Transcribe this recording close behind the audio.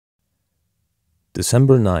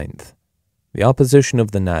December 9th. The opposition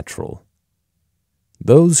of the natural.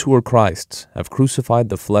 Those who are Christ's have crucified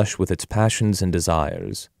the flesh with its passions and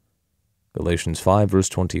desires. Galatians 5 verse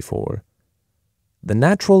 24. The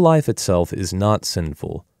natural life itself is not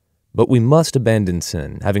sinful, but we must abandon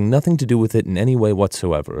sin, having nothing to do with it in any way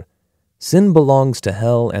whatsoever. Sin belongs to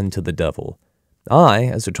hell and to the devil. I,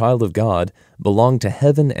 as a child of God, belong to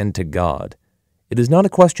heaven and to God. It is not a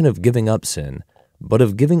question of giving up sin, but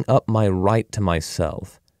of giving up my right to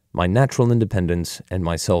myself, my natural independence, and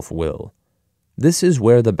my self-will. This is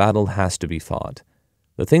where the battle has to be fought.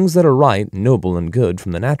 The things that are right, noble, and good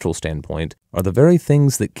from the natural standpoint are the very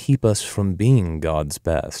things that keep us from being God's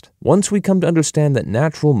best. Once we come to understand that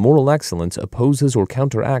natural moral excellence opposes or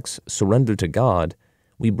counteracts surrender to God,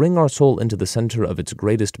 we bring our soul into the center of its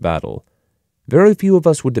greatest battle. Very few of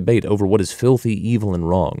us would debate over what is filthy, evil, and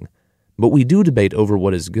wrong, but we do debate over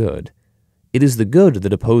what is good. It is the good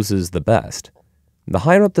that opposes the best. The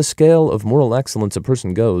higher up the scale of moral excellence a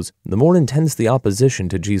person goes, the more intense the opposition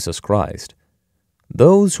to Jesus Christ.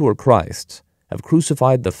 Those who are Christ's have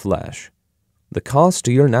crucified the flesh. The cost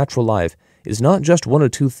to your natural life is not just one or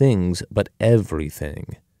two things, but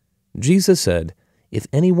everything. Jesus said, "If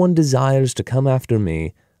anyone desires to come after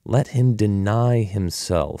me, let him deny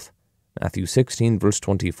himself." Matthew 16 verse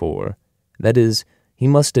 24. That is, he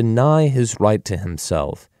must deny his right to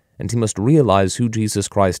himself, and he must realize who Jesus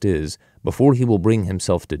Christ is before he will bring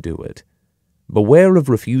himself to do it. Beware of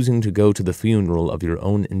refusing to go to the funeral of your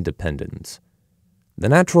own independence. The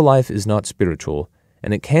natural life is not spiritual,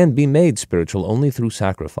 and it can be made spiritual only through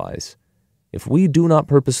sacrifice. If we do not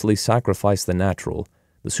purposely sacrifice the natural,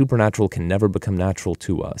 the supernatural can never become natural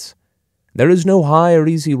to us. There is no high or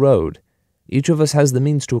easy road. Each of us has the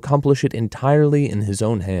means to accomplish it entirely in his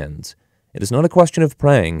own hands. It is not a question of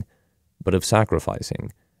praying, but of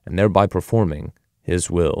sacrificing, and thereby performing His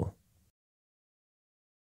will.